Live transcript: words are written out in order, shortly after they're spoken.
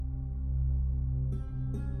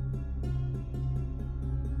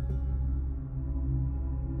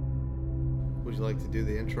you like to do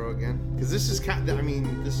the intro again? Because this is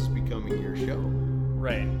this is becoming your show.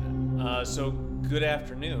 Right. So good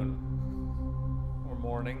afternoon or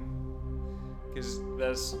morning, because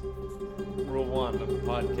that's rule one of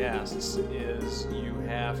podcasts is you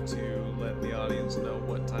have to let the audience know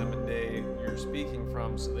what time of day you're speaking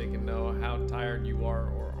from so they can know how tired you are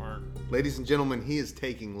or aren't. Ladies and gentlemen, he is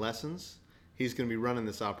taking lessons. He's going to be running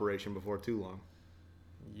this operation before too long.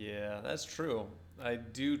 Yeah, that's true. I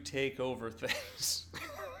do take over things.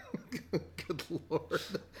 Good Lord.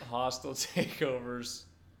 Hostile takeovers,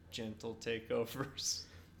 gentle takeovers,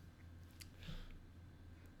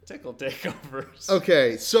 tickle takeovers.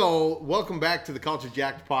 Okay, so welcome back to the Culture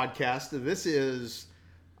Jacked podcast. This is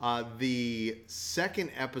the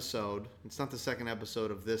second episode. It's not the second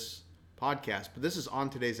episode of this podcast, but this is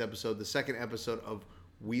on today's episode, the second episode of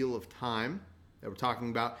Wheel of Time that we're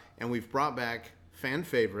talking about. And we've brought back fan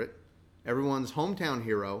favorite, everyone's hometown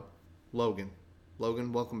hero, Logan.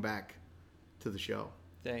 Logan, welcome back to the show.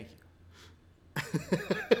 Thank you.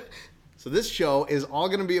 So this show is all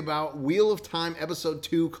going to be about Wheel of Time episode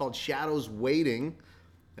 2 called Shadows Waiting.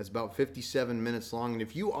 That's about 57 minutes long. And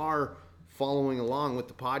if you are following along with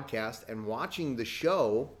the podcast and watching the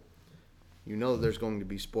show, you know there's going to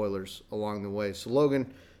be spoilers along the way. So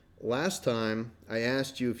Logan, last time I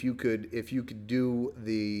asked you if you could do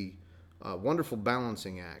the wonderful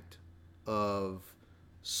balancing act of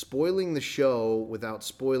spoiling the show without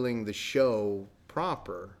spoiling the show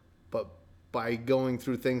proper, but by going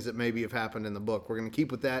through things that maybe have happened in the book. We're going to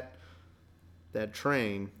keep with that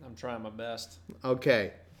train. I'm trying my best.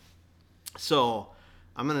 Okay. So,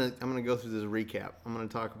 I'm going to go through this recap. I'm going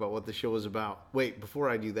to talk about what the show is about. Wait, before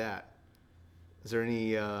I do that, is there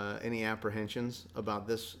any apprehensions about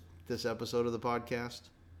this episode of the podcast?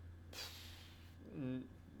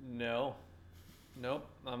 No. Nope.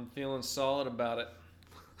 I'm feeling solid about it.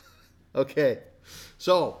 Okay.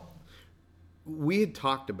 So, we had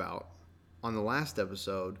talked about on the last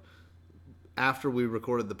episode, after we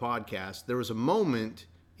recorded the podcast, there was a moment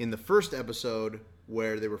in the first episode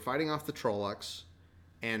where they were fighting off the Trollocs,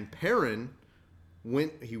 and Perrin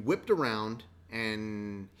whipped around,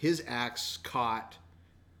 and his axe caught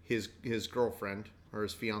his girlfriend, or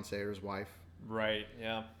his fiancée, or his wife. Right,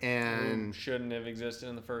 yeah. And who shouldn't have existed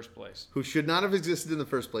in the first place. Who should not have existed in the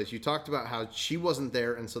first place. You talked about how she wasn't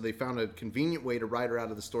there, and so they found a convenient way to write her out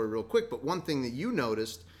of the story real quick. But one thing that you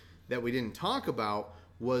noticed that we didn't talk about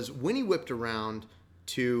was when he whipped around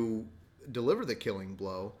to deliver the killing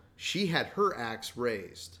blow, she had her axe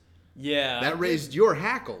raised. Yeah. That raised your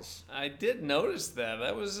hackles. I did notice that.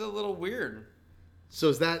 That was a little weird. So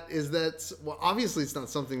is that well, obviously it's not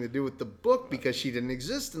something to do with the book because she didn't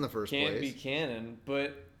exist in the first place. Can't be canon,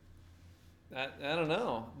 but I don't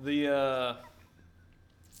know. The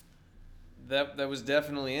that was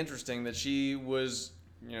definitely interesting that she was,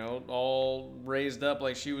 all raised up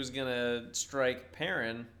like she was gonna strike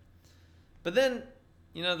Perrin. But then,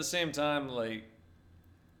 at the same time, like,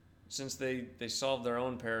 since they solved their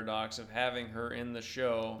own paradox of having her in the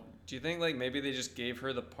show, do you think like maybe they just gave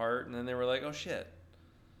her the part and then they were like, oh shit,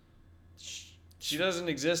 she doesn't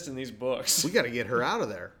exist in these books. We got to get her out of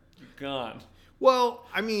there. Gone. Well,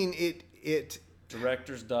 I mean, it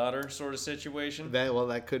director's daughter sort of situation.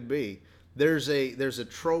 That could be. There's a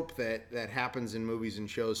trope that happens in movies and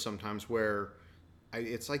shows sometimes where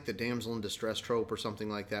it's like the damsel in distress trope or something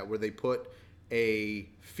like that, where they put a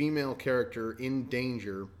female character in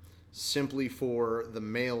danger simply for the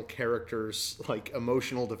male character's like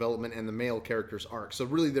emotional development and the male character's arc. So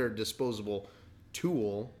really they're a disposable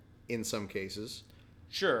tool in some cases.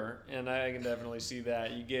 Sure, and I can definitely see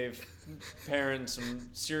that. You gave Perrin some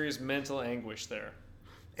serious mental anguish there.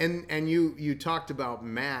 And you talked about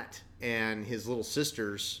Matt and his little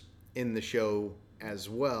sisters in the show as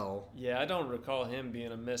well. Yeah, I don't recall him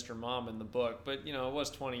being a Mr. Mom in the book, but it was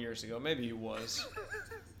 20 years ago. Maybe he was.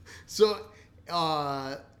 So,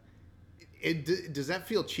 does that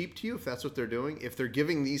feel cheap to you if that's what they're doing? If they're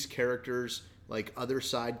giving these characters like other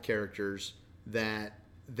side characters that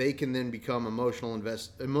they can then become emotionally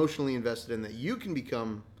invested in, that you can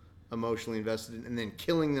become emotionally invested in, and then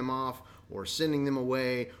killing them off or sending them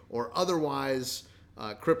away or otherwise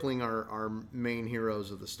crippling our main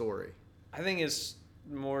heroes of the story? I think it's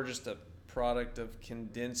more just a product of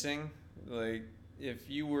condensing. Like, if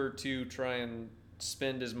you were to try and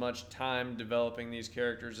spend as much time developing these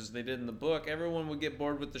characters as they did in the book, everyone would get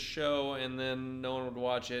bored with the show and then no one would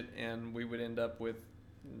watch it and we would end up with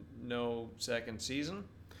no second season.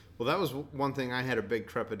 Well, that was one thing I had a big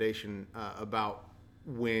trepidation about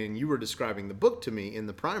when you were describing the book to me in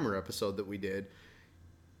the primer episode that we did.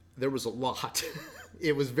 There was a lot.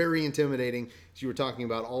 It was very intimidating. You were talking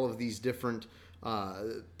about all of these different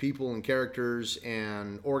people and characters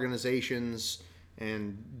and organizations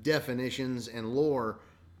and definitions and lore,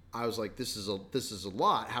 I was like, this is a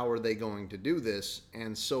lot. How are they going to do this?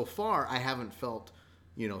 And so far, I haven't felt,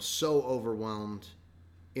 so overwhelmed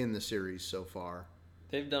in the series so far.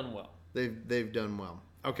 They've done well. They've done well.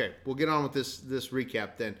 Okay, we'll get on with this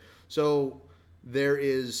recap then. So there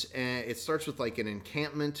is it starts with like an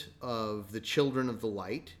encampment of the Children of the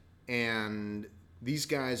Light, and these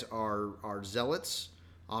guys are zealots,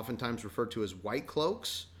 oftentimes referred to as white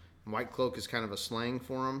cloaks. White cloak is kind of a slang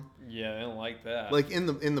for them. Yeah, I don't like that. Like in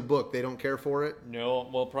the book, they don't care for it. No,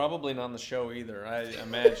 well, probably not on the show either, I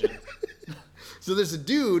imagine. So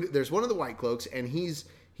there's one of the white cloaks, and he's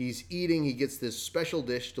eating. He gets this special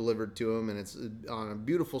dish delivered to him, and it's on a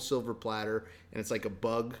beautiful silver platter, and it's like a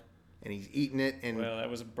bug, and he's eating it. And well,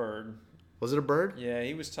 that was a bird. Was it a bird? Yeah,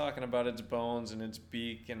 he was talking about its bones and its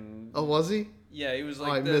beak and. Oh, was he? Yeah, he was like.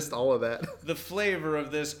 Oh, I missed all of that. The flavor of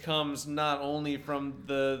this comes not only from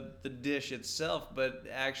the dish itself, but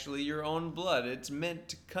actually your own blood. It's meant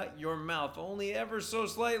to cut your mouth only ever so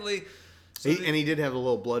slightly. So and he did have a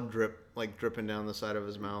little blood dripping down the side of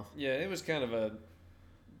his mouth. Yeah, it was kind of a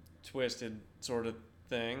twisted sort of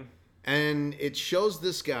thing. And it shows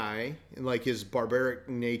this guy, like his barbaric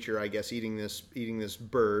nature, I guess, eating this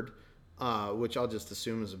bird, which I'll just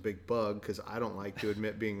assume is a big bug because I don't like to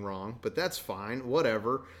admit being wrong, but that's fine,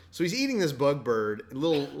 whatever. So he's eating this bug bird,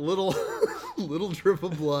 little drip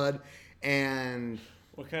of blood, and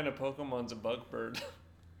what kind of Pokemon's a bug bird?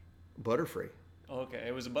 Butterfree. Okay,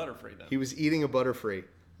 it was a Butterfree then. He was eating a Butterfree.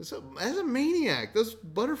 So, as a maniac, those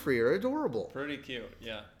Butterfree are adorable. Pretty cute,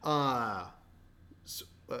 yeah. So,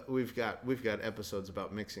 we've got episodes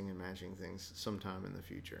about mixing and matching things sometime in the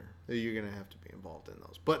future. You're gonna have to be involved in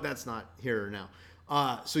those, but that's not here or now.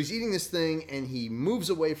 So he's eating this thing, and he moves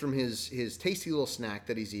away from his tasty little snack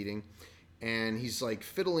that he's eating, and he's like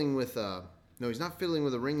fiddling with no, he's not fiddling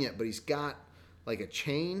with a ring yet, but he's got like a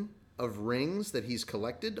chain of rings that he's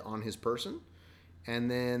collected on his person, and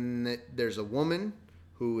then there's a woman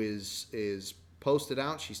who is posted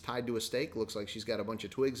out. She's tied to a stake. Looks like she's got a bunch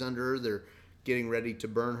of twigs under her. They're getting ready to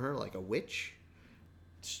burn her like a witch.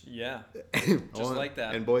 Yeah, just like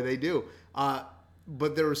that. And boy, they do.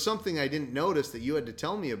 But there was something I didn't notice that you had to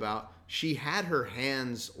tell me about. She had her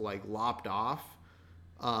hands like lopped off.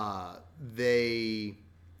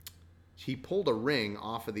 He pulled a ring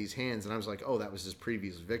off of these hands, and I was like, oh, that was his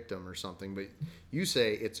previous victim or something. But you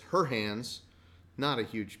say it's her hands. Not a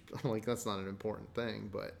huge, like, that's not an important thing,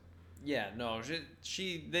 but. Yeah, no,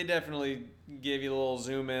 they definitely gave you a little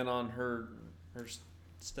zoom in on her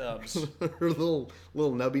stubs. Her little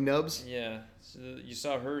nubby nubs. Yeah, so you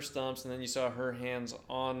saw her stumps, and then you saw her hands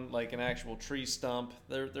on like an actual tree stump.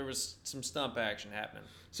 There was some stump action happening.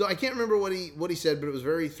 So I can't remember what he said, but it was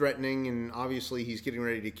very threatening, and obviously he's getting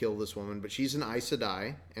ready to kill this woman. But she's an Aes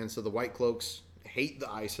Sedai, and so the White Cloaks hate the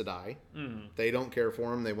Aes Sedai. Mm-hmm. They don't care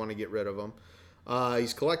for him. They want to get rid of him.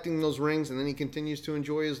 He's collecting those rings, and then he continues to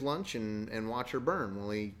enjoy his lunch and watch her burn while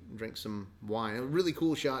he drinks some wine. A really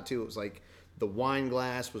cool shot, too. It was like the wine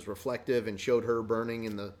glass was reflective and showed her burning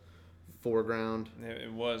in the foreground.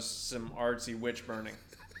 It was some artsy witch burning.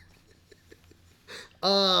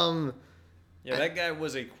 Yeah, that guy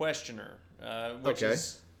was a questioner, which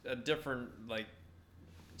is a different, like,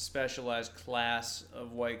 specialized class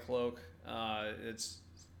of White Cloak. It's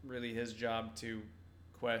really his job to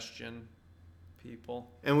question people.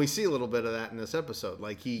 And we see a little bit of that in this episode.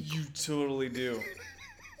 Like You totally do.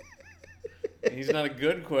 He's not a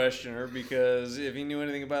good questioner, because if he knew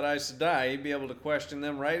anything about Aes Sedai, he'd be able to question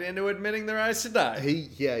them right into admitting they're Aes Sedai.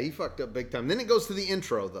 He fucked up big time. Then it goes to the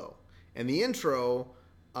intro, though. And the intro,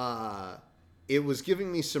 it was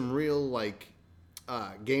giving me some real, like,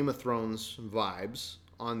 Game of Thrones vibes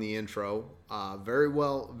on the intro. Very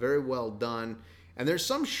well done. And there's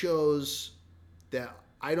some shows that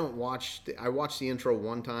I don't watch. I watched the intro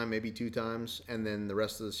one time, maybe two times, and then the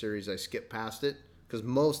rest of the series I skip past it, because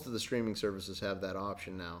most of the streaming services have that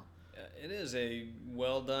option now. It is a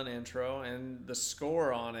well done intro, and the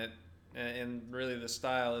score on it, and really the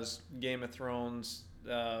style, is Game of Thrones.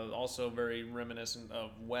 Also very reminiscent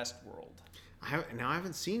of Westworld. I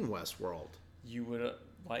haven't seen Westworld. You would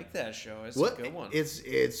like that show. It's a good one.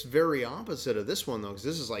 It's very opposite of this one, though, because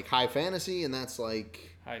this is like high fantasy, and that's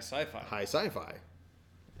like high sci-fi. High sci-fi.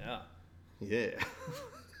 Yeah.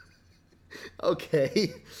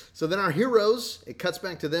 Okay. So then our heroes, it cuts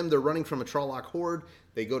back to them. They're running from a Trolloc horde.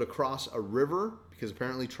 They go to cross a river because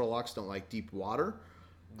apparently Trollocs don't like deep water.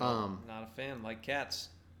 No, not a fan. Like cats.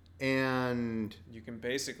 And you can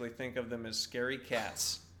basically think of them as scary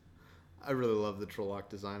cats. I really love the Trolloc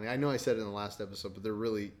design. I know I said it in the last episode, but they're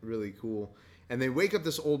really, really cool. And they wake up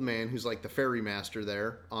this old man who's like the ferry master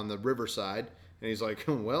there on the riverside. And he's like,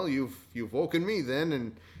 well, you've woken me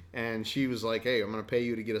then. And she was like, hey, I'm going to pay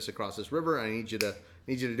you to get us across this river. I need you to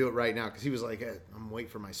do it right now. Because he was like, hey, I'm waiting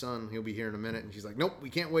for my son. He'll be here in a minute. And she's like, nope, we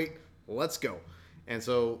can't wait. Let's go. And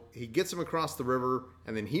so he gets him across the river.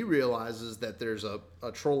 And then he realizes that there's a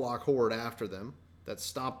Trolloc horde after them that's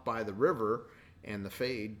stopped by the river. And the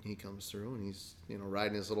Fade, he comes through and he's,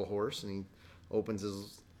 riding his little horse. And he opens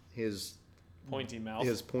his pointy mouth.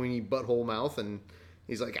 His pointy butthole mouth. And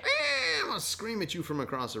he's like, I'm going to scream at you from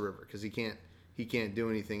across the river. Because he can't do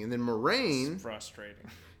anything. And then Moraine... It's frustrating.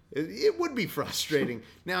 It would be frustrating.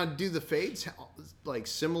 Now, do the Fades, like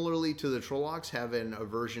similarly to the Trollocs, have an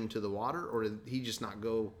aversion to the water? Or did he just not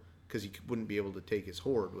go because he wouldn't be able to take his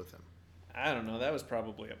horde with him? I don't know. That was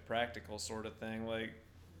probably a practical sort of thing. Like,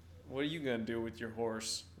 what are you going to do with your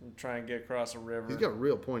horse? Try and get across a river? He's got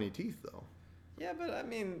real pointy teeth, though. Yeah, but I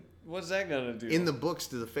mean, what's that going to do? In the books,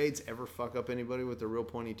 do the Fades ever fuck up anybody with their real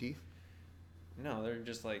pointy teeth? No, they're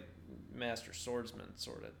just like master swordsman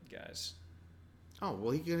sort of guys. Oh,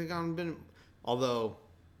 well, he could have been... Although,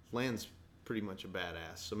 Lan's pretty much a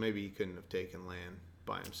badass, so maybe he couldn't have taken Lan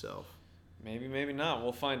by himself. Maybe, maybe not.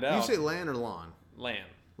 We'll find out. You say Lan or Lon? Lan.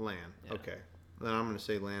 Lan, Yeah. okay. Then I'm going to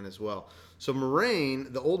say Lan as well. So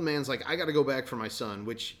Moraine, the old man's like, I got to go back for my son,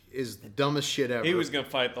 which is the dumbest shit ever. He was going to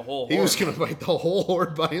fight the whole horde. He was going to fight the whole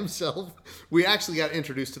horde by himself. We actually got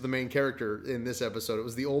introduced to the main character in this episode. It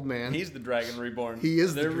was the old man. He's the Dragon Reborn. He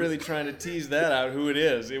is. They're really trying to tease that out, who it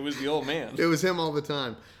is. It was the old man. It was him all the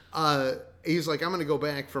time. He's like, I'm going to go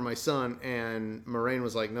back for my son. And Moraine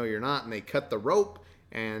was like, no, you're not. And they cut the rope.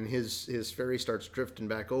 And his fairy starts drifting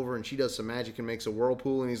back over, and she does some magic and makes a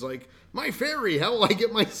whirlpool. And he's like, my fairy, how will I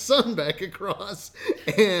get my son back across?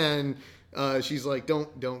 And she's like,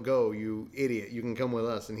 don't go, you idiot. You can come with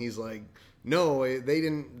us. And he's like, no,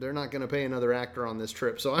 they're not going to pay another actor on this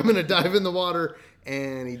trip. So I'm going to dive in the water.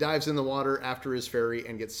 And he dives in the water after his fairy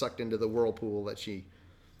and gets sucked into the whirlpool that she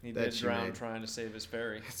He did drown trying to save his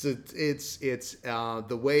fairy. It's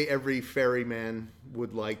the way every ferryman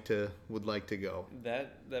would like to go.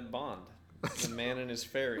 That bond, the man and his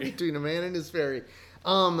fairy. Between a man and his fairy.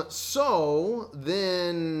 So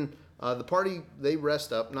then the party, they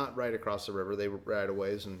rest up, not right across the river. They were right a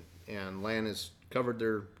ways, and Lan has covered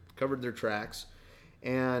their tracks,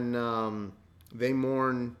 and they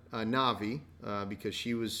mourn Navi because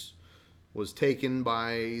she was taken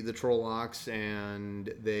by the Trollocs,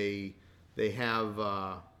 and they have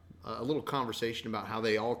a little conversation about how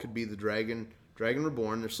they all could be the Dragon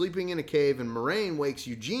Reborn. They're sleeping in a cave, and Moraine wakes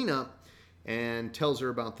Eugene up and tells her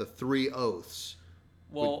about the 3 oaths.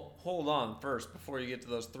 Well, hold on first before you get to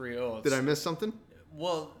those 3 oaths. Did I miss something?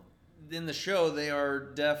 Well, in the show, they are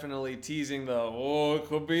definitely teasing it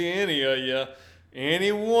could be any of you.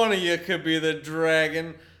 Any one of you could be the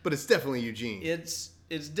dragon. But it's definitely Eugene. It's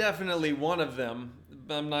definitely one of them.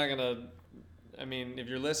 I'm not going to... I mean, if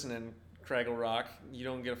you're listening, Craggle Rock, you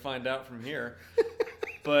don't get to find out from here.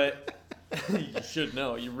 But you should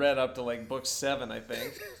know. You read up to like book 7, I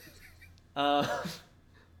think.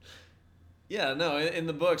 Yeah, no, in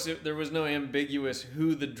the books, there was no ambiguous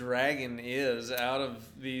who the dragon is out of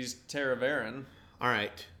these Teravarin. All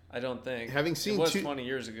right. I don't think. Having seen it was 20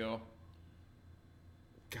 years ago.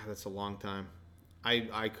 God, that's a long time.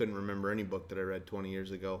 I couldn't remember any book that I read 20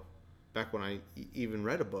 years ago, back when I even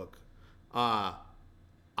read a book.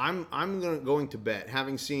 I'm going to bet,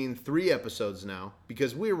 having seen 3 episodes now,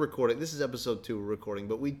 because we're recording. This is episode 2 we're recording,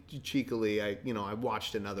 but we cheekily, I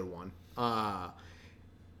watched another one.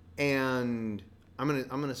 And I'm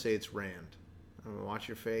gonna say it's Rand. I'm gonna watch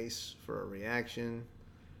your face for a reaction.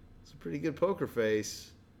 It's a pretty good poker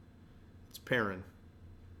face. It's Perrin.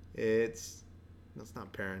 It's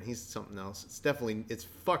not Perrin. He's something else. It's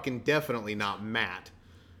fucking definitely not Matt.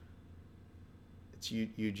 It's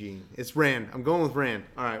Eugene. It's Rand. I'm going with Rand.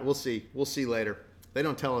 All right, we'll see. We'll see later. They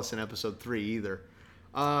don't tell us in episode 3 either.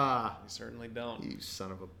 We certainly don't. You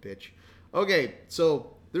son of a bitch. Okay,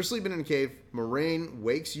 so they're sleeping in a cave. Moraine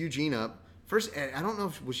wakes Eugene up. First, I don't know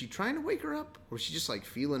was she trying to wake her up, or was she just like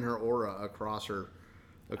feeling her aura across her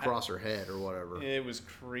head or whatever? It was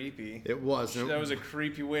creepy. It was. That was a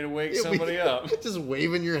creepy way to wake somebody up. Just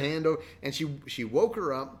waving your hand over, and she woke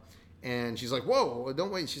her up, and she's like, "Whoa,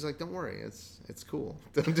 don't wait." She's like, "Don't worry, it's cool.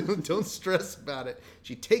 Don't stress about it."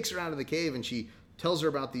 She takes her out of the cave, and she tells her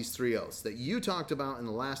about these 3 oaths that you talked about in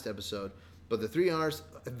the last episode. But the 3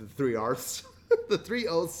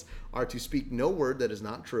 oaths are to speak no word that is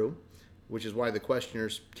not true, which is why the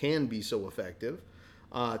questioners can be so effective,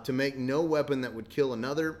 to make no weapon that would kill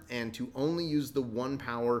another, and to only use the one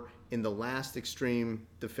power in the last extreme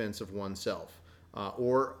defense of oneself.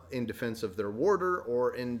 or in defense of their warder,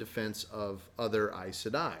 or in defense of other Aes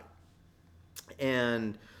Sedai.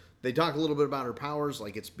 And they talk a little bit about her powers,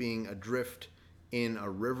 like it's being adrift in a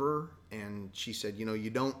river. And she said, you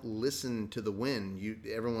don't listen to the wind.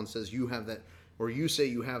 Everyone says you have that, or you say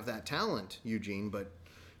you have that talent, Eugene, but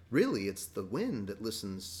really it's the wind that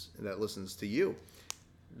listens to you.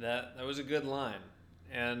 That was a good line.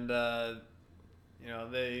 And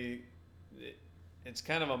it's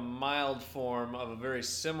kind of a mild form of a very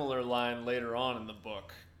similar line later on in the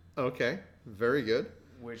book. Okay, very good.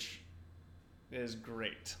 Which is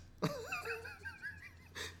great.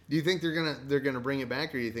 Do you think they're gonna bring it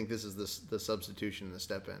back, or do you think this is the substitution, the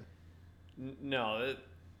step in? No,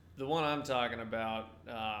 the one I'm talking about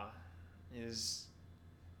is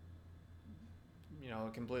a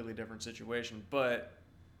completely different situation, but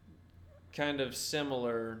kind of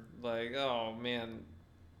similar. Like, oh man,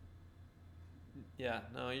 yeah,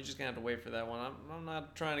 no, you're just gonna have to wait for that one. I'm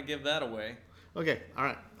not trying to give that away. Okay, all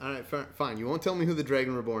right, fine. You won't tell me who the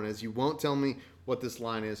Dragon Reborn is. You won't tell me what this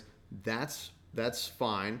line is. That's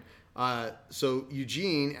fine. So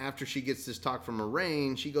Eugene, after she gets this talk from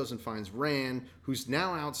Moiraine, she goes and finds Rand, who's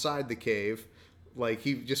now outside the cave. Like,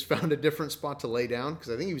 he just found a different spot to lay down, because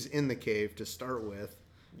I think he was in the cave to start with.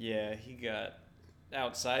 Yeah, he got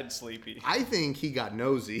outside sleepy. I think he got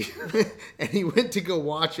nosy, and he went to go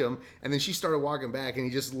watch him, and then she started walking back, and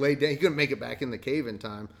he just laid down. He couldn't make it back in the cave in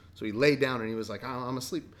time, so he laid down, and he was like, oh, I'm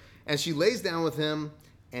asleep. And she lays down with him,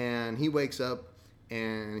 and he wakes up,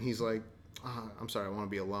 and he's like, I'm sorry, I want to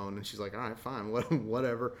be alone. And she's like, all right, fine,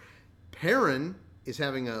 whatever. Perrin is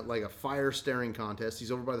having a fire staring contest.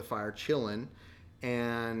 He's over by the fire chilling,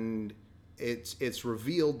 and it's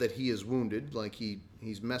revealed that he is wounded. Like,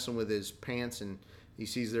 he's messing with his pants, and we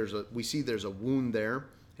see there's a wound there,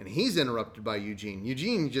 and he's interrupted by Eugene.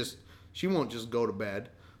 She won't just go to bed.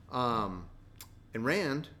 And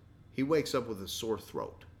Rand, he wakes up with a sore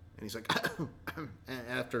throat, and he's like,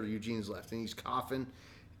 after Eugene's left, and he's coughing.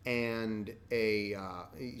 And he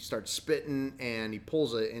starts spitting, and he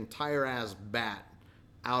pulls an entire ass bat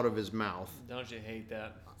out of his mouth. Don't you hate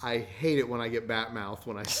that? I hate it when I get bat mouth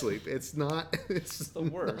when I sleep. It's the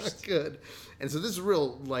worst. Not good. And so this is a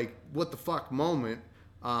real, like, what the fuck moment.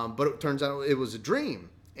 But it turns out it was a dream.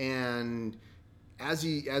 And as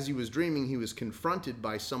he was dreaming, he was confronted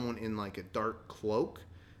by someone in like a dark cloak.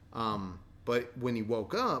 But when he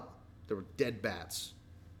woke up, there were dead bats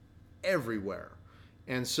everywhere.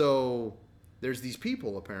 And so there's these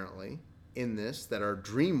people apparently in this that are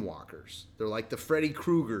dream walkers. They're like the Freddy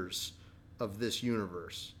Kruegers of this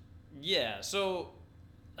universe. Yeah, so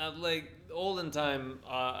like olden time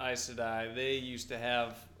Aes Sedai, they used to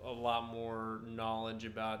have a lot more knowledge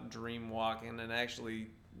about dream walking and actually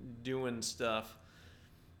doing stuff.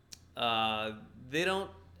 They don't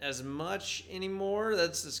as much anymore.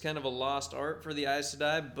 That's kind of a lost art for the Aes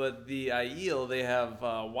Sedai, but the Aiel, they have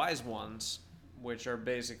wise ones, which are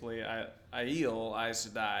basically Aiel Aes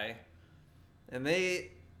Sedai, and they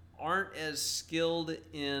aren't as skilled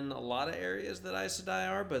in a lot of areas that Aes Sedai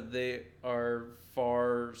are, but they are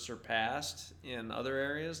far surpassed in other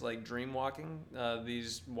areas like dream walking.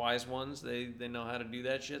 These wise ones, they know how to do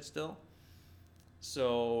that shit still.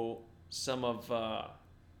 So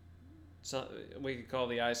we could call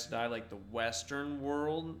the Aes Sedai like the Western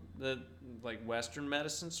world, like Western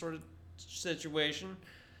medicine sort of situation.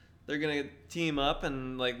 They're gonna team up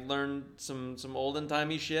and like learn some olden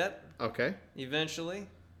timey shit. Okay. Eventually.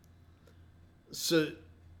 So,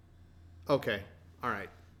 okay, all right.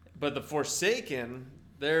 But the Forsaken,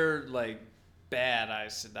 they're like bad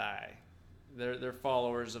Aes Sedai. They're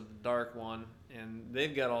followers of the Dark One, and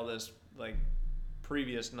they've got all this like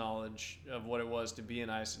previous knowledge of what it was to be an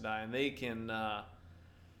Aes Sedai, and they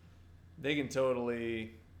can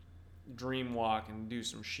totally dream walk and do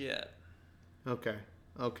some shit. Okay.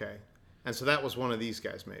 And so that was one of these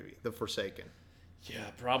guys, maybe the Forsaken. Yeah,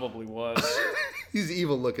 probably was. He's an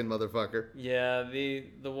evil-looking motherfucker. Yeah, the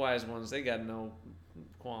wise ones, they got no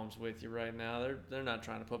qualms with you right now. They're not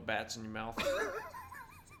trying to put bats in your mouth.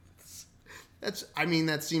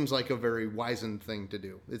 That seems like a very wizened thing to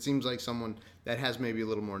do. It seems like someone that has maybe a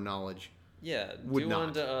little more knowledge. Yeah, would do not.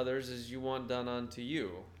 unto others as you want done unto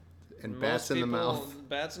you. And bats in the mouth.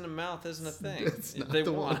 Bats in the mouth isn't a thing. It's not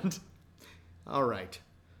the one. All right.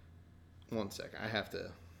 One sec. I have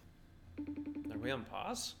to. Are we on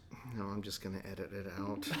pause? No, I'm just going to edit it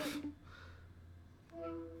out.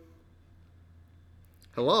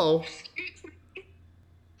 Hello?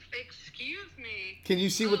 Excuse me. Can you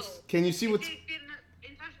see what's... Get in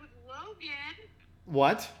touch with Logan.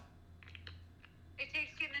 What? It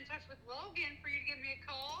takes getting in touch with Logan for you to give me a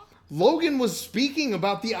call. Logan was speaking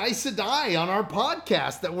about the Aes Sedai on our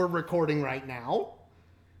podcast that we're recording right now.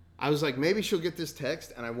 I was like, maybe she'll get this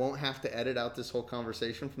text and I won't have to edit out this whole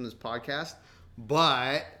conversation from this podcast.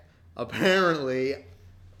 But apparently,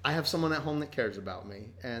 I have someone at home that cares about me.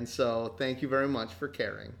 And so thank you very much for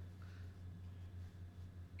caring.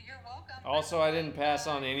 You're welcome. Also, I didn't pass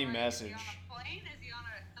on any message. Is he on a plane? Is he on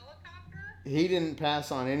a helicopter? He didn't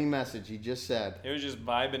pass on any message. He just said. It was just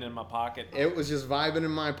vibing in my pocket. It was just vibing in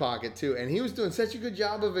my pocket, too. And he was doing such a good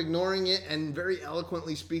job of ignoring it and very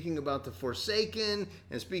eloquently speaking about the Forsaken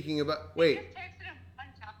and speaking about... I Wait, just texted him one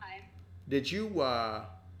time. did you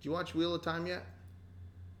watch Wheel of Time yet?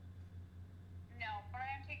 No, but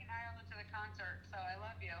I am taking Ireland to the concert, so I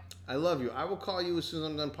love you. I love you. I will call you as soon as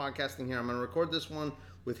I'm done podcasting here. I'm going to record this one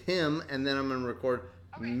with him, and then I'm going to record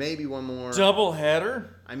maybe one more. Double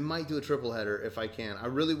header? I might do a triple header if I can. I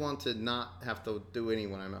really want to not have to do any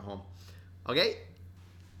when I'm at home. Okay?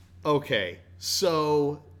 Okay.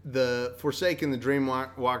 So the Forsaken, the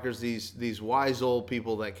Dreamwalkers, these wise old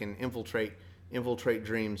people that can infiltrate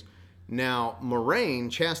dreams. Now, Moraine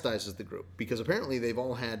chastises the group because apparently they've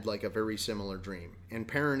all had like a very similar dream. And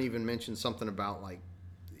Perrin even mentioned something about like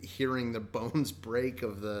hearing the bones break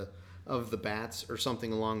of the bats or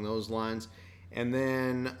something along those lines. And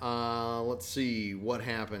then let's see what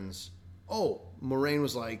happens. Oh, Moraine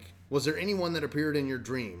was like, was there anyone that appeared in your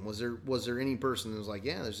dream? Was there any person that was like,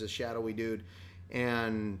 yeah, there's this shadowy dude?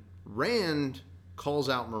 And Rand calls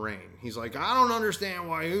out Moraine. He's like, I don't understand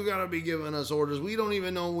why you gotta be giving us orders. We don't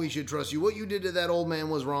even know we should trust you. What you did to that old man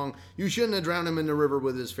was wrong. You shouldn't have drowned him in the river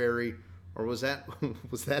with his fairy. Or was that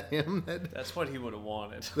him? That's what he would have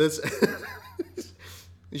wanted.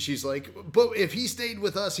 She's like, but if he stayed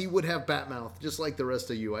with us, he would have Batmouth, just like the rest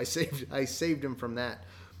of you. I saved him from that.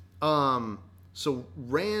 So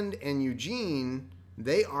Rand and Eugene,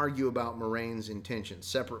 they argue about Moraine's intentions,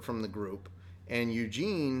 separate from the group. And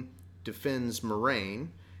Eugene defends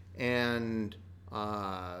Moraine, and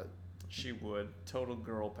She would. Total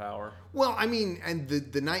girl power. well, I mean, and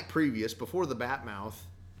the night previous, before the Batmouth,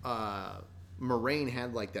 Moraine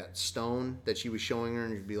had like that stone that she was showing her,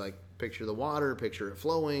 and she'd be like, picture the water, picture it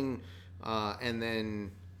flowing, and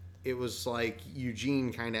then it was like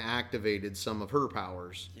Eugene kind of activated some of her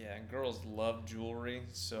powers. Yeah, and girls love jewelry,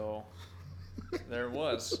 so there it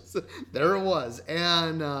was. There it was,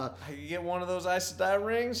 and I could get one of those Aes Sedai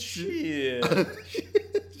rings? Shit.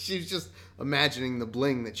 she's just imagining the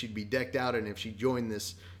bling that she'd be decked out in if she joined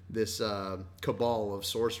this cabal of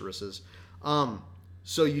sorceresses.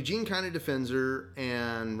 So Eugene kind of defends her,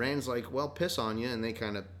 and Rand's like, well, piss on you, and they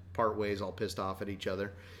kind of part ways, all pissed off at each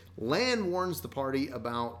other. Lan warns the party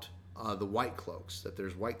about the White Cloaks, that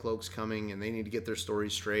there's White Cloaks coming, and they need to get their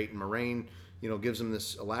stories straight. And Moraine, gives them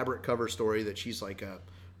this elaborate cover story that she's like a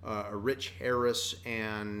rich heiress,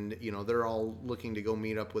 and they're all looking to go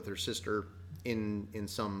meet up with her sister in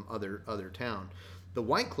some other town. The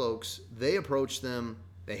White Cloaks, they approach them,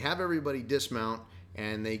 they have everybody dismount,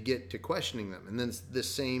 and they get to questioning them. And then this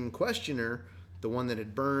same questioner, the one that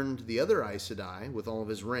had burned the other Aes Sedai with all of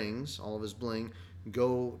his rings, all of his bling,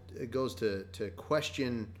 goes to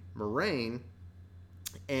question Moraine,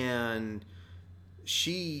 and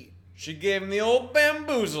she gave him the old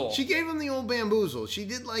bamboozle. She gave him the old bamboozle. She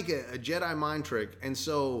did like a Jedi mind trick, and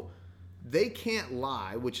so they can't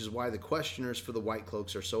lie, which is why the questioners for the White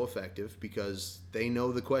Cloaks are so effective, because they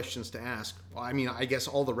know the questions to ask. Well, I mean, I guess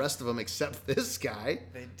all the rest of them except this guy.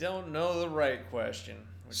 They don't know the right question,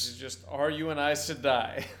 which is just, are you an Aes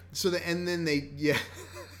Sedai? Yeah.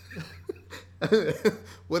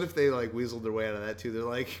 What if they like weaseled their way out of that too? They're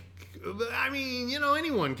like, I mean,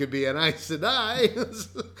 anyone could be an Aes Sedai.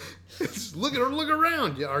 Look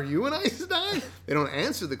around. Are you an Aes Sedai? They don't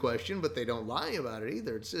answer the question, but they don't lie about it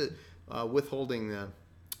either. It's withholding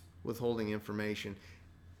information.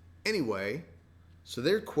 Anyway, so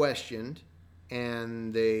they're questioned,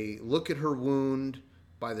 and they look at her wound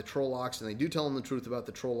by the Trollocs, and they do tell them the truth about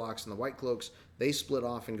the Trollocs and the White Cloaks. They split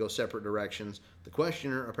off and go separate directions. The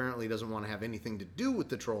questioner apparently doesn't want to have anything to do with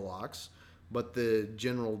the Trollocs, but the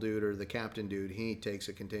general dude or the captain dude, he takes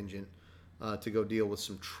a contingent to go deal with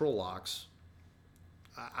some Trollocs.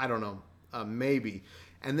 I don't know, maybe.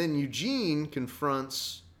 And then Eugene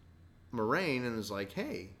confronts Moraine and is like,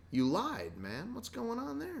 hey, you lied, man. What's going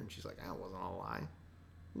on there? And she's like, that wasn't a lie.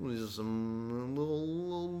 It was just some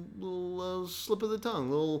little slip of the tongue,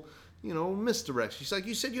 little, misdirection. She's like,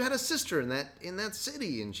 you said you had a sister in that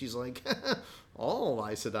city. And she's like, all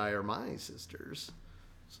Aes Sedai are my sisters.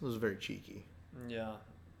 So it was very cheeky. Yeah.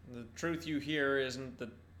 The truth you hear isn't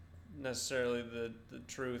necessarily the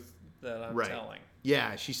truth that I'm telling.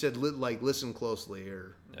 Yeah, she said, listen closely,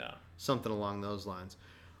 or yeah, something along those lines.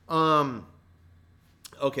 Okay,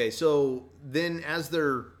 so then as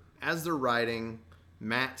they're riding,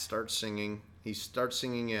 Matt starts singing. He starts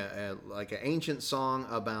singing like an ancient song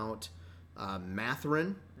about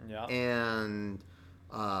Mathrin, Yeah. and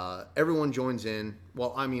everyone joins in.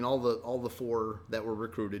 Well, I mean, all the four that were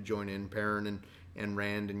recruited join in: Perrin and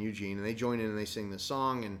Rand and Eugene, and they join in and they sing this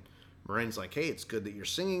song. And Moraine's like, "Hey, it's good that you're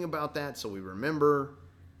singing about that, so we remember."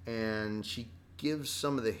 And she gives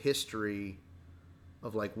some of the history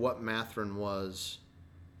of like what Mathrin was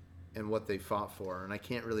and what they fought for, and I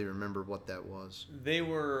can't really remember what that was. They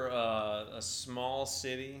were a small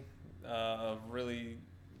city of really,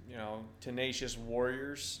 tenacious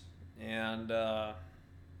warriors, and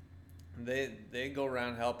they go around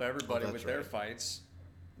and help everybody that's with their right. fights,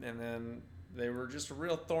 and then they were just a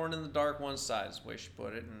real thorn in the Dark One's side, is the way she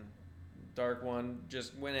put it, and Dark One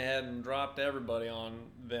just went ahead and dropped everybody on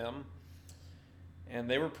them, and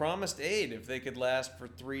they were promised aid if they could last for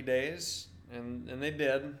 3 days, and they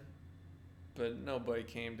did. But nobody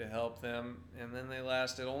came to help them, and then they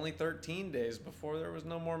lasted only 13 days before there was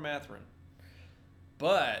no more Mathrin.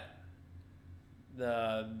 But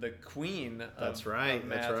the queen of, That's right, of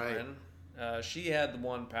that's right. Mathrin, she had the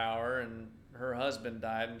one power, and her husband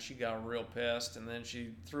died, and she got real pissed, and then she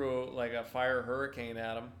threw like a fire hurricane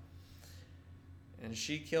at him, and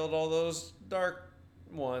she killed all those Dark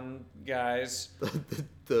One guys.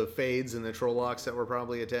 The Fades and the Trollocs that were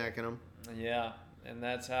probably attacking them. Yeah. And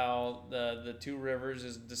that's how the Two Rivers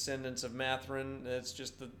is descendants of Mathrin. It's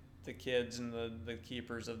just the kids and the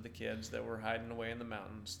keepers of the kids that were hiding away in the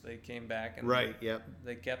mountains. They came back and Right, yep.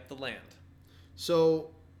 they kept the land.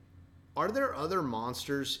 So, are there other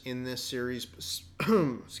monsters in this series,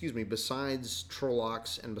 excuse me, besides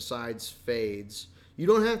Trollocs and besides Fades? You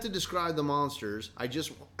don't have to describe the monsters. I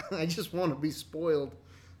just want to be spoiled.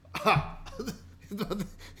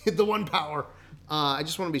 The one power. I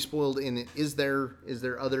just want to be spoiled in it. Is there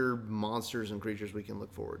other monsters and creatures we can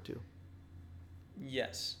look forward to?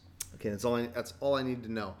 Yes. Okay, that's all I need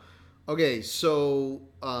to know. Okay, so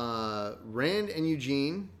Rand and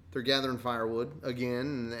Eugene, they're gathering firewood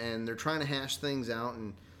again, and they're trying to hash things out.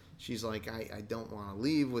 And she's like, I don't want to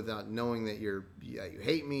leave without knowing that you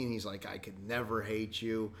hate me. And he's like, I could never hate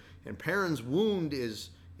you. And Perrin's wound is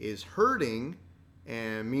hurting,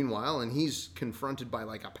 and meanwhile, and he's confronted by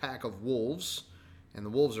like a pack of wolves. And the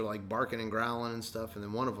wolves are like barking and growling and stuff. And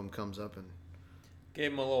then one of them comes up and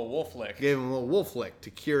Gave him a little wolf lick. gave him a little wolf lick to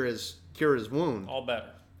cure his wound. All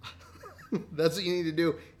better. That's what you need to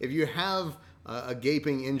do. If you have a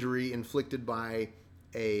gaping injury inflicted by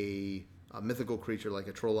a mythical creature like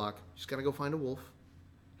a Trolloc, you just gotta go find a wolf.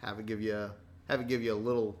 Have it give you a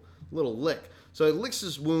little lick. So it licks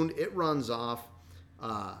his wound. It runs off,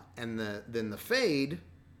 and then the Fade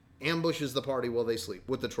ambushes the party while they sleep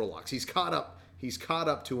with the Trollocs. He's caught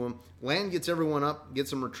up to him. Land gets everyone up,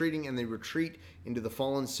 gets them retreating, and they retreat into the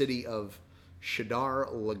fallen city of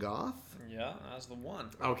Shadar Logoth. Yeah, that's the one.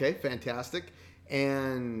 Okay, fantastic.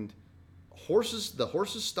 And the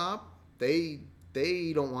horses stop. They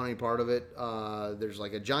don't want any part of it. There's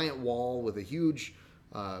like a giant wall with a huge,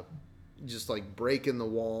 just like break in the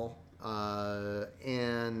wall.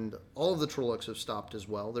 And all of the Trollocs have stopped as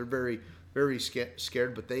well. They're very, very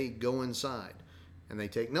scared, but they go inside. And they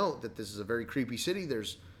take note that this is a very creepy city.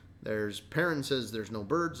 Perrin says there's no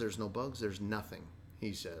birds, there's no bugs, there's nothing,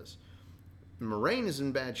 he says. Moraine is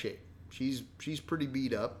in bad shape. She's pretty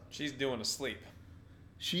beat up. She's doing a sleep.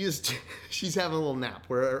 She's having a little nap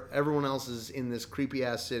where everyone else is in this creepy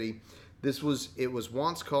ass city. It was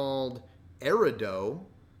once called Eridol.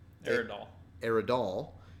 Eridol.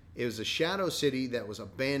 It was a shadow city that was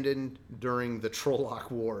abandoned during the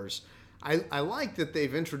Trolloc Wars. I like that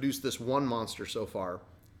they've introduced this one monster so far,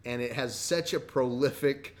 and it has such a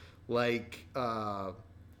prolific, what am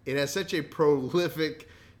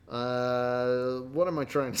I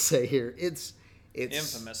trying to say here? It's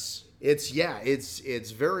Infamous.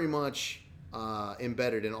 It's very much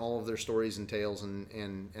embedded in all of their stories and tales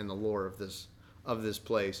and the lore of this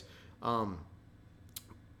place.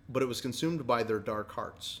 But it was consumed by their dark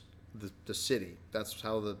hearts, the city. That's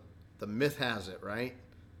how the myth has it, right?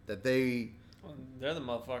 That they're the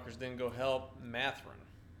motherfuckers didn't go help Mathrin.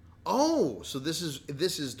 Oh, so this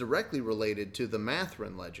is directly related to the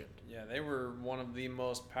Mathrin legend. Yeah, they were one of the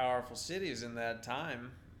most powerful cities in that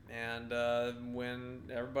time. And when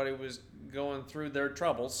everybody was going through their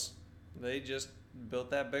troubles, they just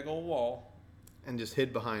built that big old wall. And just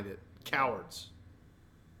hid behind it. Cowards.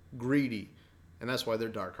 Greedy. And that's why their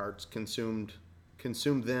dark hearts consumed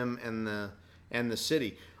them and the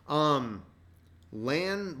city.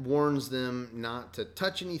 Lan warns them not to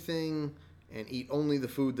touch anything and eat only the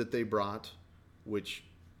food that they brought, which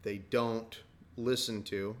they don't listen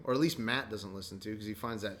to, or at least Matt doesn't listen to, because he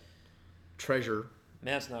finds that treasure.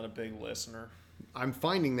 Matt's not a big listener. I'm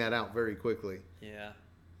finding that out very quickly. Yeah.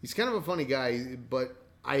 He's kind of a funny guy, but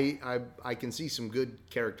I can see some good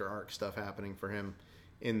character arc stuff happening for him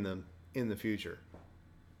in the future.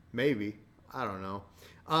 Maybe. I don't know.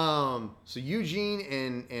 So Eugene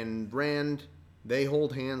and Rand, they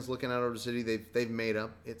hold hands looking out over the city. They've made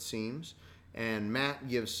up, it seems. And Matt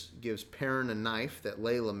gives Perrin a knife that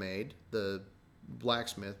Layla made, the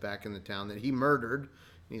blacksmith back in the town that he murdered. And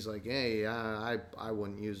he's like, hey, I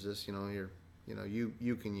wouldn't use this. You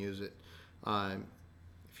can use it.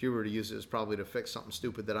 If you were to use it, it's probably to fix something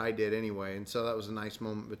stupid that I did anyway. And so that was a nice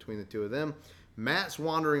moment between the two of them. Matt's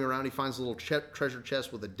wandering around. He finds a little treasure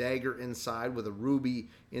chest with a dagger inside with a ruby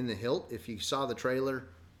in the hilt. If you saw the trailer,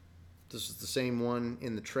 this is the same one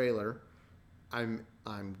in the trailer. I'm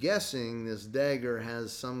guessing this dagger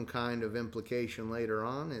has some kind of implication later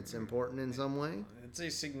on. It's important in some way. It's a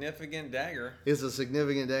significant dagger. It's a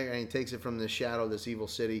significant dagger, and he takes it from the shadow of this evil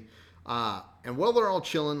city. And while they're all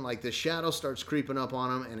chilling, like the shadow starts creeping up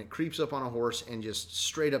on them, and it creeps up on a horse and just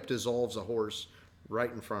straight up dissolves a horse right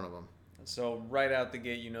in front of them. So right out the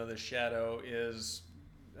gate, the shadow is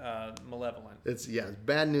malevolent. It's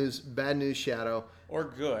bad news shadow. Or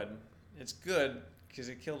good. It's good because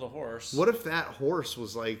it killed a horse. What if that horse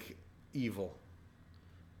was like evil?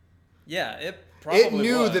 Yeah, it probably It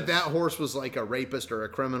knew was. that horse was like a rapist or a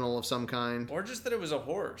criminal of some kind. Or just that it was a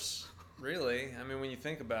horse. Really? I mean, when you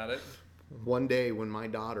think about it. One day when my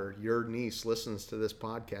daughter, your niece, listens to this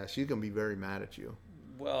podcast, she's going to be very mad at you.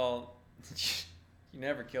 Well, you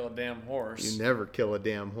never kill a damn horse. You never kill a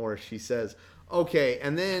damn horse, she says. Okay,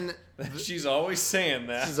 and then... She's always saying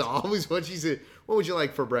that. This is always what she said. What would you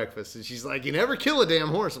like for breakfast? And she's like, you never kill a damn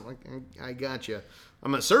horse. I'm like, I got you.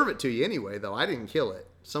 I'm going to serve it to you anyway, though. I didn't kill it.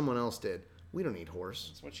 Someone else did. We don't eat horse.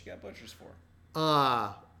 That's what you got butchers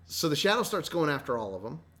for. So the shadow starts going after all of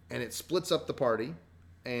them, and it splits up the party.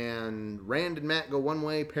 And Rand and Matt go one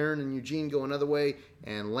way, Perrin and Eugene go another way,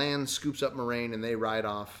 and Lan scoops up Moraine, and they ride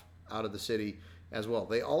off out of the city as well.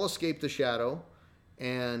 They all escape the shadow,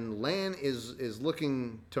 and Lan is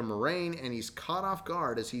looking to Moraine, and he's caught off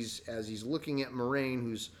guard as he's looking at Moraine,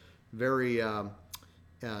 who's very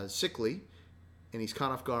sickly, and he's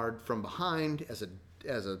caught off guard from behind as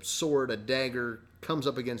a sword, a dagger comes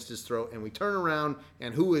up against his throat, and we turn around,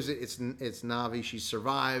 and who is it? It's Navi. She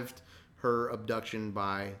survived her abduction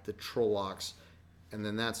by the Trollocs, and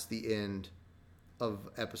then that's the end of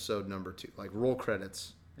episode number 2. Like, roll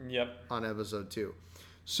credits. Yep. On episode 2.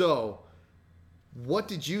 So, what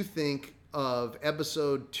did you think of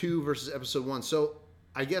episode 2 versus episode 1? So,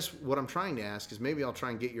 I guess what I'm trying to ask is maybe I'll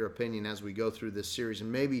try and get your opinion as we go through this series,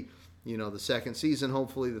 and maybe, the second season,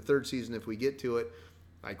 hopefully the third season if we get to it.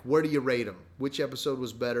 Like, where do you rate them? Which episode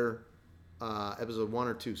was better? Episode 1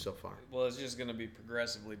 or 2 so far? Well, it's just going to be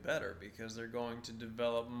progressively better because they're going to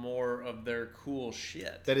develop more of their cool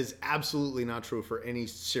shit. That is absolutely not true for any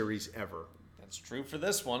series ever. That's true for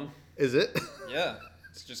this one. Is it? Yeah.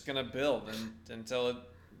 It's just going to build until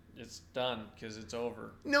it's done because it's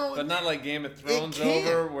over. No. But not like Game of Thrones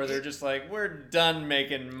over where they're just like, we're done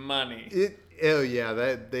making money.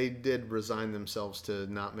 They did resign themselves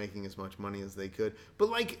to not making as much money as they could. But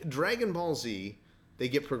like Dragon Ball Z, they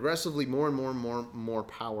get progressively more and more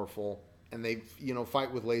powerful, and they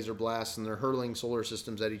fight with laser blasts, and they're hurling solar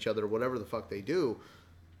systems at each other, whatever the fuck they do.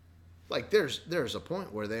 Like there's a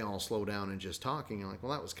point where they all slow down and just talk, and you're like,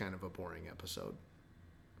 well, that was kind of a boring episode.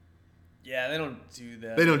 Yeah, they don't do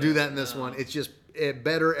that. They don't do that in this one. It's just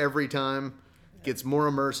better every time. Gets more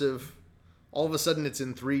immersive. All of a sudden, it's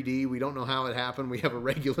in 3D. We don't know how it happened. We have a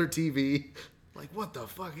regular TV. Like, what the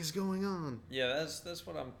fuck is going on? Yeah, that's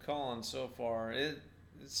what I'm calling so far.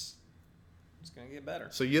 It's gonna get better.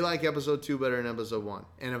 So you like episode 2 better than episode 1.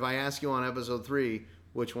 And if I ask you on episode 3,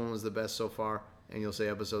 which one was the best so far, and you'll say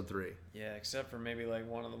episode 3. Yeah, except for maybe like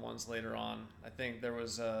one of the ones later on. I think there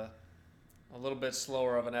was a little bit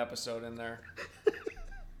slower of an episode in there.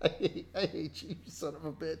 I hate you son of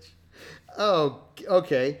a bitch. Oh,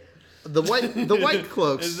 okay. The white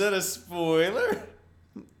cloaks. Is that a spoiler?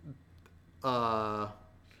 No,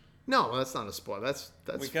 that's not a spoiler. That's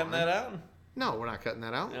we cutting that out? No, we're not cutting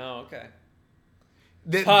that out. Oh, okay.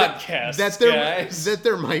 That Guys. That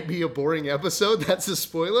there might be a boring episode. That's a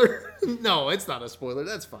spoiler. No, it's not a spoiler.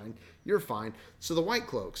 That's fine. You're fine. So the white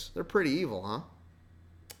cloaks, they're pretty evil, huh?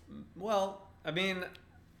 Well, I mean,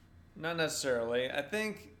 not necessarily. I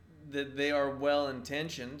think that they are well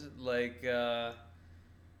intentioned. Like,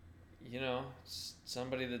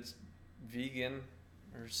 somebody that's vegan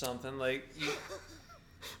or something. Like,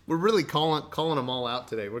 We're really calling them all out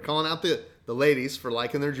today. We're calling out the ladies for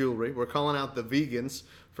liking their jewelry. We're calling out the vegans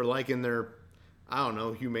for liking their, I don't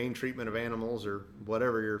know, humane treatment of animals or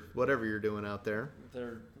whatever you're doing out there.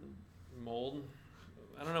 Their mold.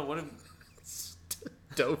 I don't know what.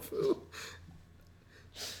 Tofu.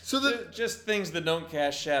 So just things that don't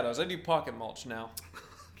cast shadows. I do pocket mulch now.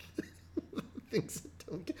 things that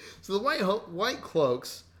don't. So the white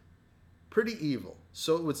cloaks, pretty evil.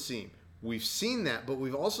 So it would seem. We've seen that, but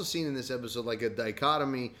we've also seen in this episode like a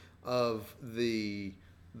dichotomy of the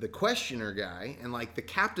questioner guy and like the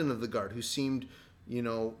captain of the guard who seemed,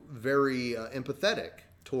 very empathetic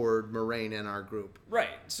toward Moraine and our group. Right.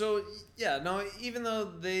 So, yeah, no, even though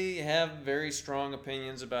they have very strong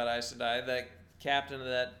opinions about Aes Sedai, that captain of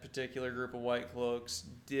that particular group of White Cloaks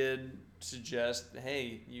did suggest,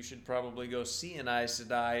 hey, you should probably go see an Aes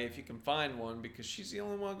Sedai if you can find one because she's the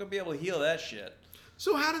only one going to be able to heal that shit.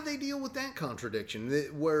 So how did they deal with that contradiction,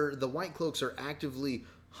 where the White Cloaks are actively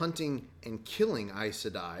hunting and killing Aes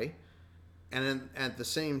Sedai, and at the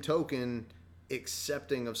same token,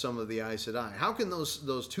 accepting of some of the Aes Sedai? How can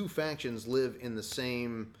those two factions live in the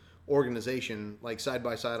same organization, like side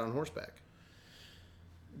by side on horseback?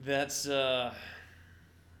 That's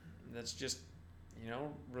just,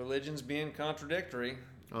 religions being contradictory.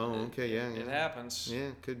 Oh, okay, yeah. It happens. Yeah,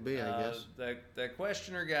 could be, I guess. That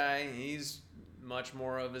questioner guy, he's much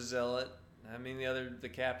more of a zealot. I mean, the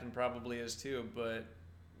captain probably is too, but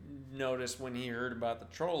notice when he heard about the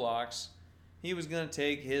Trollocs, he was going to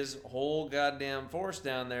take his whole goddamn force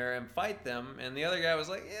down there and fight them, and the other guy was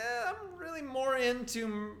like, yeah, I'm really more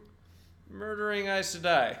into murdering Aes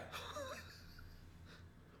Sedai.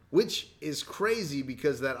 Which is crazy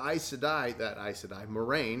because that Aes Sedai,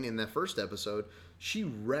 Moraine, in that first episode, she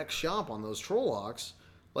wrecked shop on those Trollocs.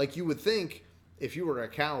 Like, you would think, if you were a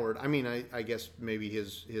coward, I mean, I guess maybe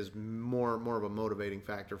his more of a motivating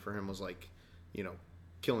factor for him was like,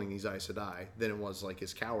 killing these Aes Sedai than it was like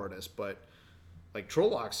his cowardice. But like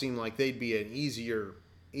Trollocs seemed like they'd be an easier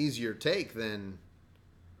take than.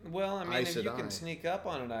 Well, I mean, Aes if you Sedai. can sneak up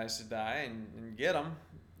on an Aes Sedai and get them,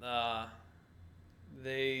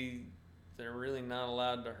 they're really not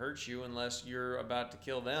allowed to hurt you unless you're about to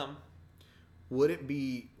kill them. Would it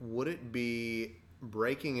be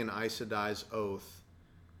breaking an Aes Sedai's oath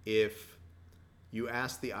if you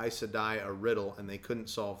asked the Aes Sedai a riddle and they couldn't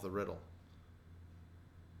solve the riddle?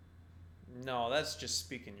 No, that's just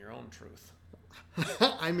speaking your own truth.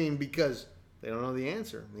 I mean, because they don't know the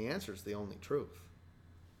answer. The answer is the only truth.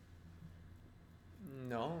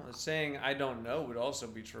 No, saying I don't know would also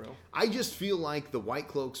be true. I just feel like the White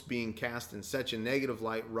Cloaks being cast in such a negative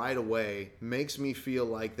light right away makes me feel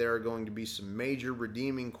like there are going to be some major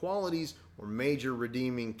redeeming qualities or major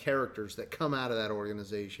redeeming characters that come out of that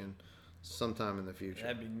organization sometime in the future.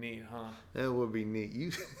 That'd be neat, huh? That would be neat.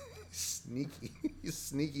 You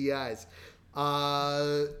sneaky eyes.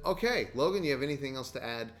 Okay, Logan, you have anything else to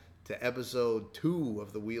add to episode 2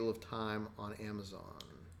 of The Wheel of Time on Amazon?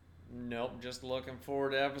 Nope, just looking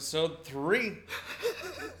forward to episode 3.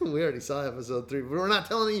 We already saw episode 3, but we're not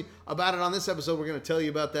telling you about it on this episode. We're going to tell you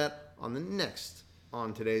about that on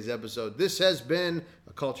today's episode. This has been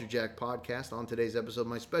a Culture Jack podcast. On today's episode,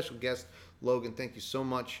 my special guest, Logan, thank you so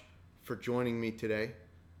much for joining me today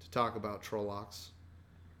to talk about Trollocs.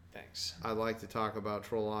 Thanks. I'd like to talk about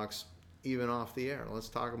Trollocs even off the air. Let's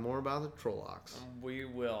talk more about the Trollocs. We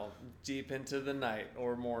will. Deep into the night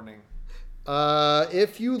or morning.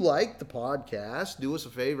 If you like the podcast, do us a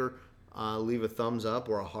favor. Leave a thumbs up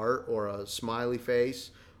or a heart or a smiley face,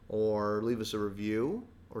 or leave us a review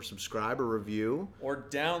or subscribe or review. Or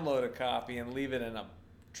download a copy and leave it in a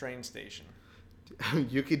train station.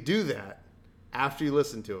 You could do that after you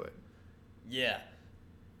listen to it. Yeah.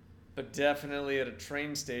 But definitely at a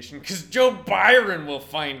train station because Joe Byron will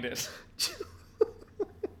find it.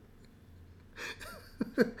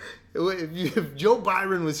 If Joe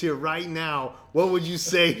Byron was here right now, what would you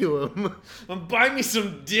say to him? Buy me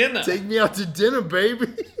some dinner. Take me out to dinner, baby.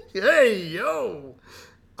 Hey, yo.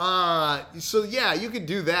 So yeah, you could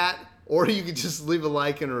do that, or you could just leave a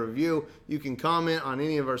like and a review. You can comment on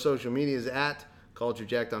any of our social medias at Culture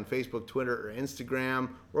Jacked on Facebook, Twitter, or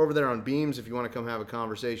Instagram. We're over there on Beams if you want to come have a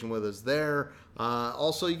conversation with us there.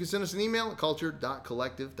 Also, you can send us an email at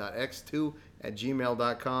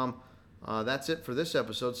culture.collective.x2@gmail.com. That's it for this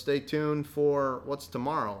episode. Stay tuned for what's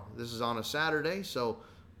tomorrow. This is on a Saturday, so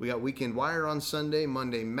we got Weekend Wire on Sunday,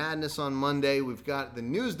 Monday Madness on Monday. We've got the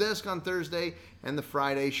News Desk on Thursday, and the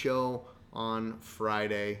Friday show on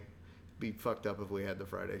Friday. Be fucked up if we had the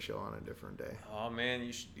Friday show on a different day. Oh man,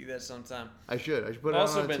 you should do that sometime. I should put it I've on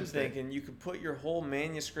also a been Tuesday. thinking you could put your whole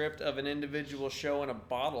manuscript of an individual show in a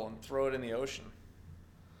bottle and throw it in the ocean.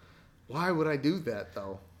 Why would I do that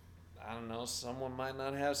though? I don't know. Someone might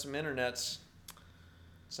not have some internets.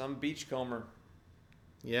 Some beachcomber.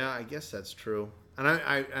 Yeah, I guess that's true. And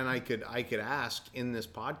I could ask in this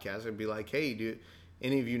podcast. I'd be like, hey, do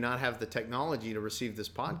any of you not have the technology to receive this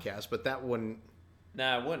podcast? But that wouldn't.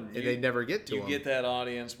 Nah, it wouldn't. They'd never get to you them. get that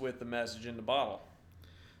audience with the message in the bottle.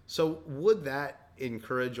 So would that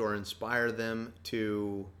encourage or inspire them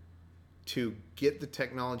to get the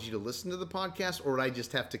technology to listen to the podcast, or would I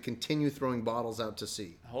just have to continue throwing bottles out to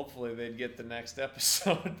sea? Hopefully they'd get the next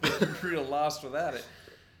episode. They're real lost without it.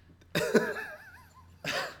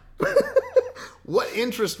 What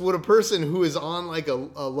interest would a person who is on like a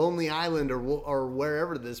lonely island or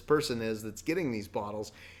wherever this person is that's getting these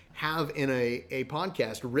bottles have in a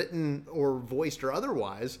podcast, written or voiced or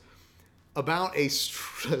otherwise, about a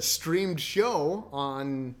streamed show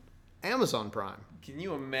on Amazon Prime? Can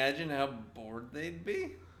you imagine how bored they'd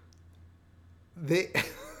be?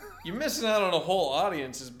 You're missing out on a whole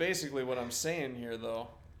audience is basically what I'm saying here, though.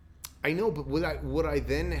 I know, but would I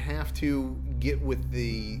then have to get with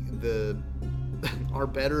our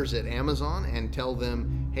betters at Amazon and tell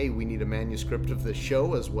them, hey, we need a manuscript of the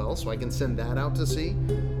show as well, so I can send that out to see?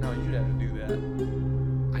 No, you'd have to do that.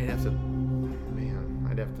 I'd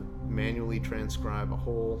have to manually transcribe a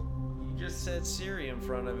whole. You just said Siri in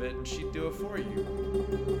front of it and she'd do it for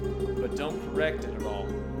you. But don't correct it at all.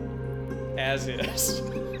 As is.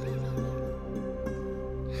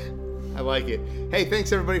 I like it. Hey,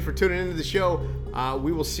 thanks everybody for tuning into the show.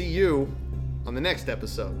 We will see you on the next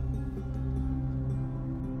episode.